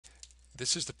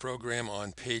This is the program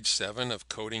on page 7 of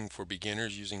Coding for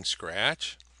Beginners using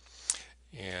Scratch.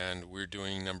 And we're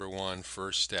doing number 1,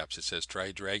 first steps. It says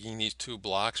try dragging these two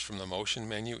blocks from the motion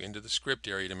menu into the script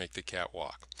area to make the cat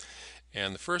walk.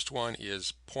 And the first one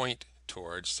is point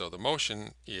towards. So the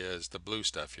motion is the blue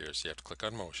stuff here. So you have to click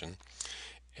on motion.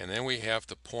 And then we have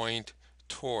to point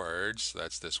towards.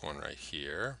 That's this one right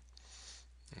here.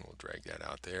 And we'll drag that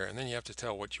out there. And then you have to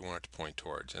tell what you want it to point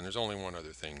towards. And there's only one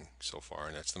other thing so far,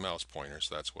 and that's the mouse pointer.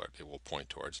 So that's what it will point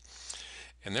towards.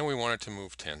 And then we want it to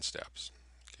move 10 steps.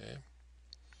 Okay.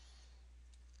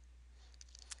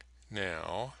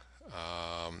 Now,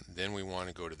 then we want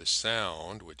to go to the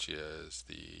sound, which is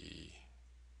the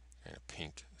kind of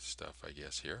pink stuff, I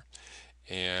guess, here.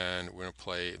 And we're going to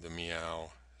play the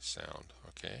meow sound.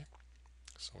 Okay.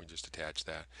 So we just attach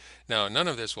that. Now, none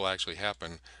of this will actually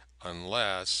happen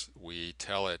unless we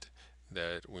tell it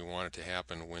that we want it to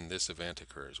happen when this event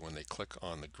occurs, when they click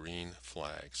on the green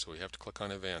flag. So we have to click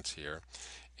on events here,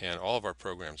 and all of our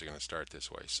programs are going to start this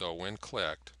way. So when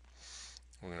clicked,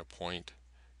 we're going to point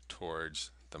towards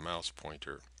the mouse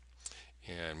pointer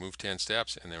and move 10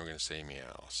 steps, and then we're going to say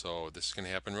meow. So this is going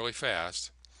to happen really fast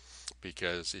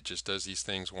because it just does these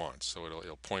things once. So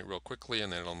it'll point real quickly,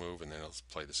 and then it'll move, and then it'll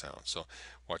play the sound. So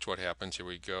watch what happens. Here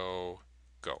we go.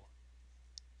 Go.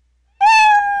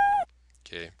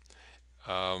 Okay.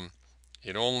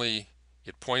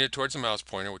 It pointed towards the mouse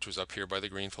pointer, which was up here by the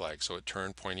green flag, so it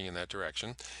turned pointing in that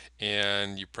direction.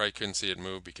 And you probably couldn't see it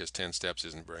move because 10 steps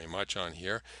isn't very much on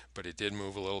here, but it did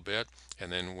move a little bit.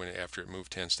 And then after it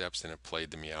moved 10 steps, then it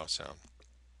played the meow sound.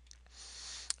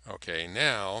 Okay,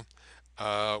 now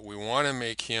we want to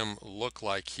make him look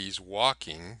like he's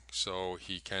walking, so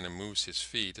he kind of moves his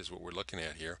feet is what we're looking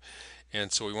at here.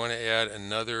 And so we want to add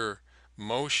another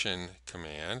motion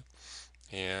command.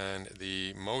 And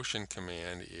the motion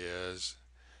command is,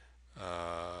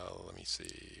 let me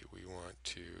see, we want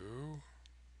to,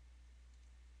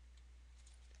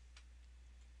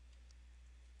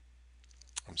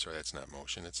 I'm sorry, that's not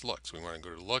motion, it's looks. We want to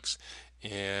go to looks,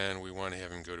 and we want to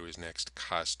have him go to his next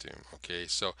costume. Okay,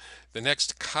 so the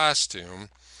next costume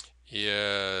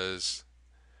is,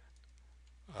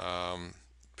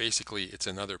 basically it's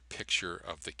another picture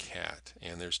of the cat,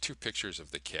 and there's two pictures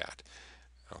of the cat.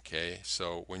 Okay,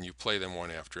 so when you play them one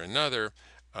after another,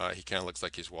 he kind of looks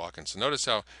like he's walking. So notice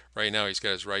how right now he's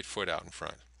got his right foot out in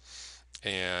front.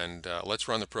 And let's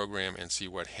run the program and see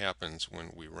what happens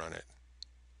when we run it.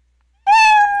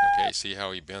 Okay, see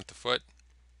how he bent the foot?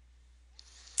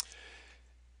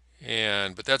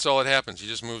 But that's all that happens. He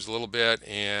just moves a little bit,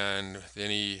 and then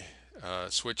he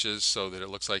switches so that it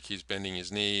looks like he's bending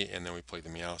his knee, and then we play the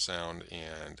meow sound,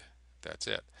 and that's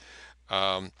it.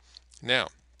 Now,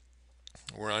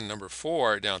 we're on number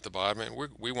 4 down at the bottom, and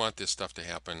we want this stuff to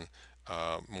happen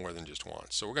more than just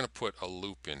once. So we're going to put a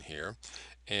loop in here,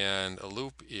 and a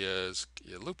loop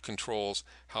controls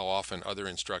how often other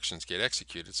instructions get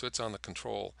executed. So it's on the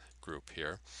control group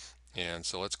here, and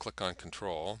so let's click on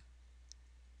control.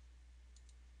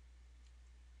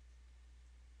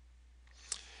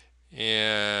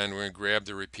 And we're going to grab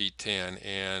the repeat 10,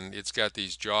 and it's got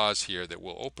these jaws here that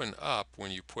will open up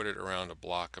when you put it around a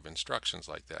block of instructions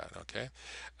like that. Okay,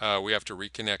 we have to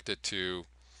reconnect it to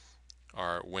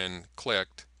our when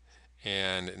clicked,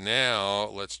 and now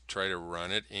let's try to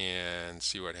run it and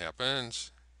see what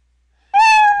happens.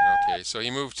 Okay, so he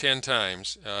moved 10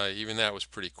 times. Even that was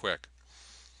pretty quick.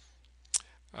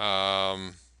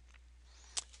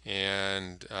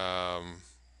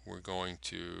 We're going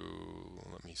to,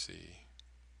 let me see,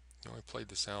 I only played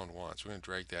the sound once. We're going to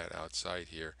drag that outside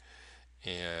here,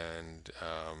 and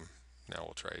now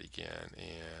we'll try it again.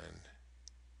 And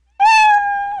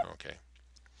okay,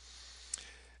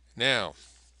 now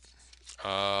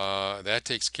that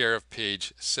takes care of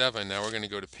page 7. Now we're going to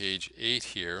go to page 8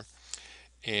 here,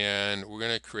 and we're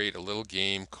going to create a little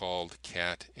game called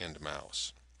Cat and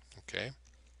Mouse. Okay,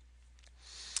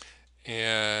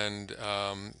 and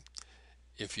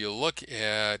if you look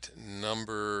at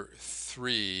number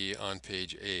 3 on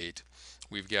page 8,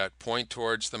 we've got point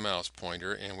towards the mouse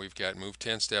pointer, and we've got move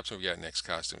 10 steps, and we've got next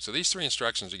costume. So these 3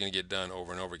 instructions are going to get done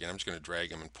over and over again. I'm just going to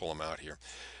drag them and pull them out here.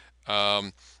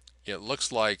 It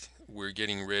looks like we're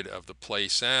getting rid of the play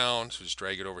sound, so just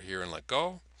drag it over here and let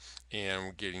go. And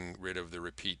we're getting rid of the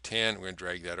repeat 10. We're going to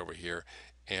drag that over here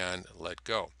and let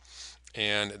go.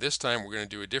 And this time we're going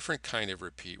to do a different kind of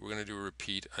repeat. We're going to do a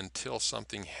repeat until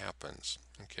something happens.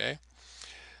 Okay,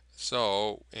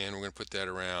 so, and we're going to put that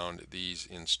around these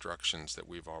instructions that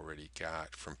we've already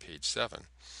got from page 7.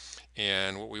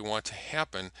 And what we want to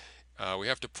happen, we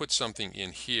have to put something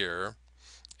in here,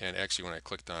 and actually when I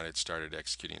clicked on it, it started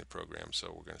executing the program, so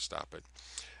we're going to stop it.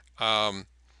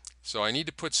 So I need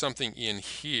to put something in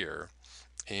here,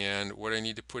 and what I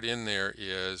need to put in there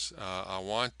is I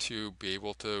want to be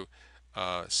able to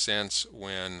sense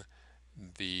when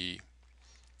the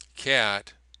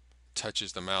cat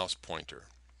touches the mouse pointer.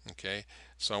 Okay,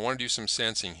 so I want to do some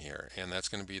sensing here, and that's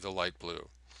going to be the light blue.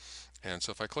 And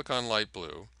so if I click on light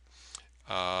blue,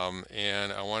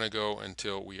 and I want to go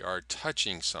until we are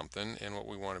touching something, and what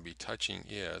we want to be touching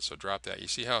is, so drop that. You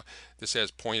see how this has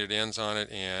pointed ends on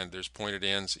it, and there's pointed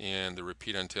ends in the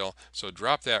repeat until, so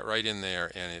drop that right in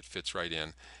there and it fits right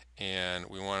in. And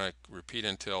we want to repeat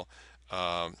until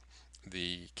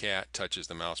the cat touches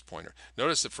the mouse pointer.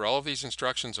 Notice that for all of these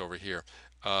instructions over here,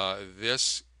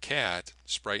 this cat,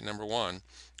 sprite number 1,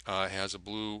 has a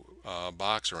blue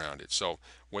box around it. So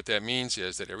what that means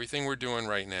is that everything we're doing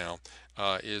right now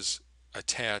is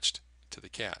attached to the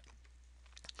cat.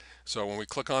 So when we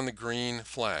click on the green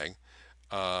flag,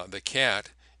 the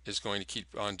cat is going to keep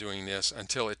on doing this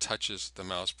until it touches the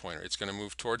mouse pointer. It's going to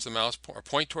move towards the mouse or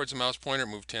point towards the mouse pointer,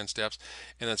 move 10 steps,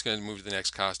 and that's going to move to the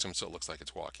next costume so it looks like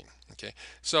it's walking. Okay,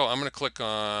 so I'm going to click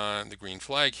on the green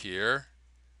flag here,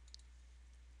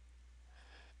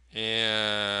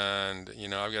 and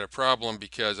I've got a problem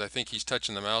because I think he's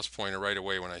touching the mouse pointer right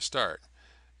away when I start,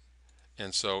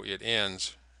 and so it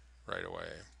ends right away.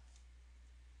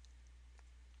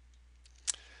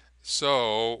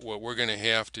 So what we're going to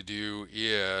have to do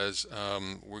is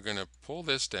we're going to pull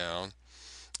this down,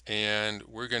 and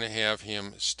we're going to have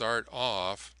him start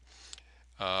off.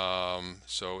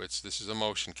 So this is a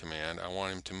motion command. I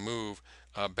want him to move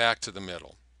back to the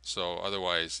middle. So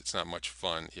otherwise it's not much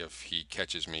fun if he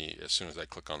catches me as soon as I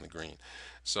click on the green.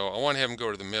 So I want to have him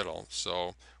go to the middle.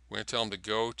 So we're going to tell him to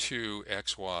go to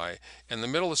X, Y, and the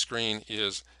middle of the screen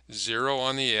is 0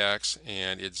 on the X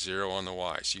and it's 0 on the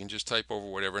Y. So you can just type over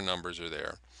whatever numbers are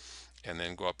there and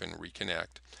then go up and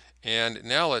reconnect. And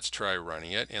now let's try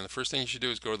running it. And the first thing you should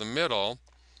do is go to the middle,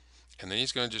 and then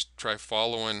he's going to just try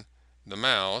following the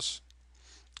mouse,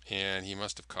 and he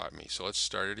must have caught me. So let's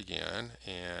start it again.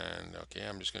 And okay,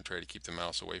 I'm just going to try to keep the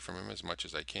mouse away from him as much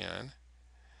as I can.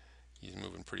 He's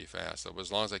moving pretty fast. So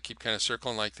as long as I keep kind of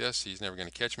circling like this, he's never going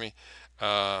to catch me.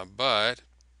 And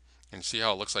see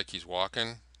how it looks like he's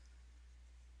walking?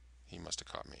 He must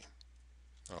have caught me.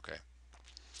 Okay.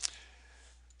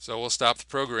 So we'll stop the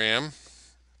program.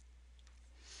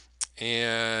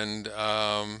 And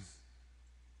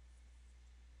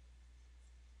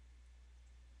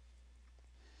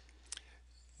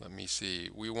let me see.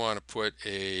 We want to put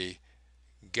a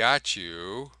got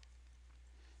you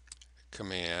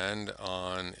command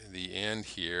on the end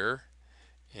here,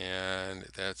 and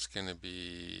that's going to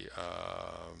be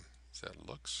is that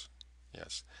looks?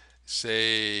 Yes.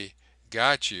 Say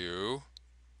got you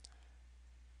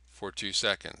for 2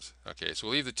 seconds. Okay, so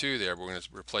we'll leave the 2 there, but we're going to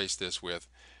replace this with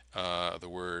the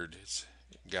words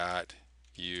got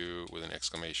you with an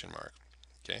exclamation mark.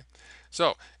 Okay,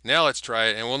 so now let's try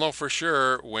it, and we'll know for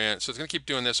sure when. So it's going to keep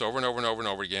doing this over and over and over and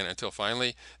over again until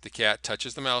finally the cat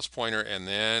touches the mouse pointer, and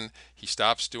then he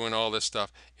stops doing all this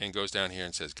stuff and goes down here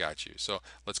and says got you. So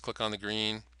let's click on the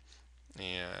green,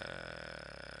 and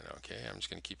okay, I'm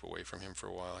just going to keep away from him for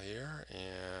a while here,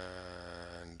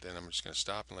 and then I'm just going to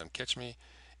stop and let him catch me,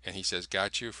 and he says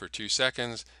got you for 2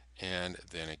 seconds, and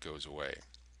then it goes away.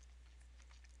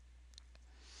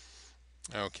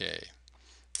 Okay.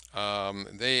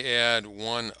 They add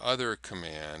one other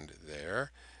command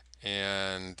there,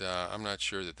 and I'm not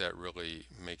sure that really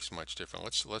makes much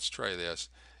difference. Let's try this,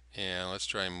 and let's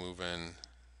try moving.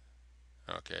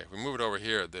 Okay, if we move it over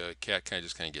here, the cat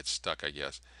just kind of gets stuck, I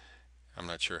guess. I'm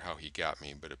not sure how he got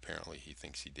me, but apparently he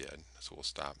thinks he did. So we'll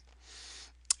stop.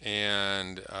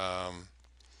 And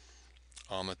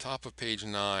on the top of page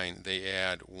 9, they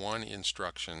add one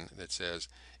instruction that says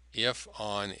if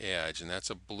on edge, and that's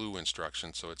a blue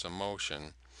instruction, so it's a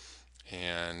motion.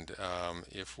 And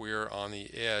if we're on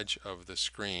the edge of the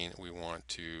screen, we want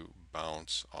to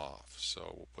bounce off.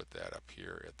 So we'll put that up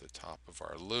here at the top of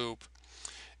our loop,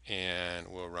 and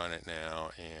we'll run it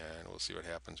now, and we'll see what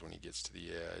happens when he gets to the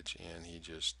edge. And he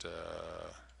just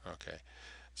okay.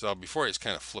 So before he's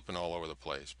kind of flipping all over the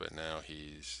place, but now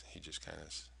he just kind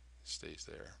of stays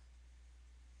there.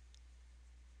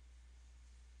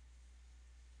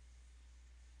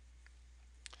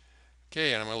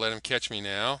 Okay, and I'm going to let him catch me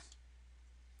now.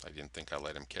 I didn't think I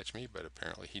let him catch me, but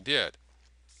apparently he did.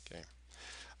 Okay,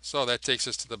 so that takes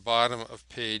us to the bottom of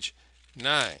page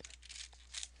 9.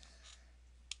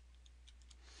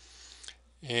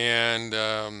 And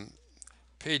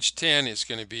page 10 is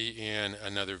going to be in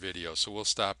another video, so we'll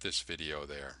stop this video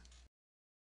there.